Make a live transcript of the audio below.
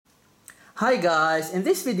Hi guys, in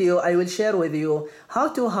this video I will share with you how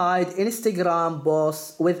to hide Instagram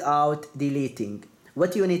posts without deleting.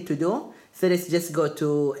 What you need to do, first just go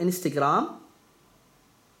to Instagram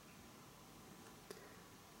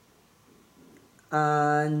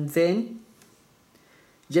and then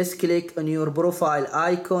just click on your profile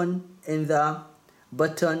icon in the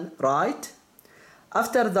bottom right.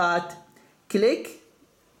 After that,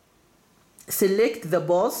 select the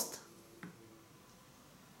post.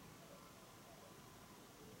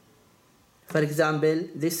 For example,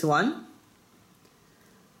 this one,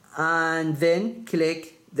 and then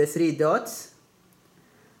click the three dots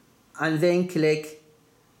and then click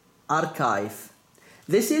archive.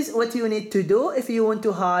 This is what you need to do if you want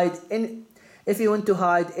to hide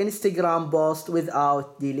Instagram post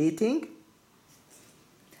without deleting.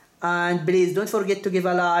 And please don't forget to give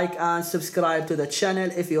a like and subscribe to the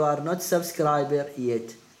channel if you are not subscriber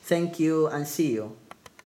yet. Thank you and see you.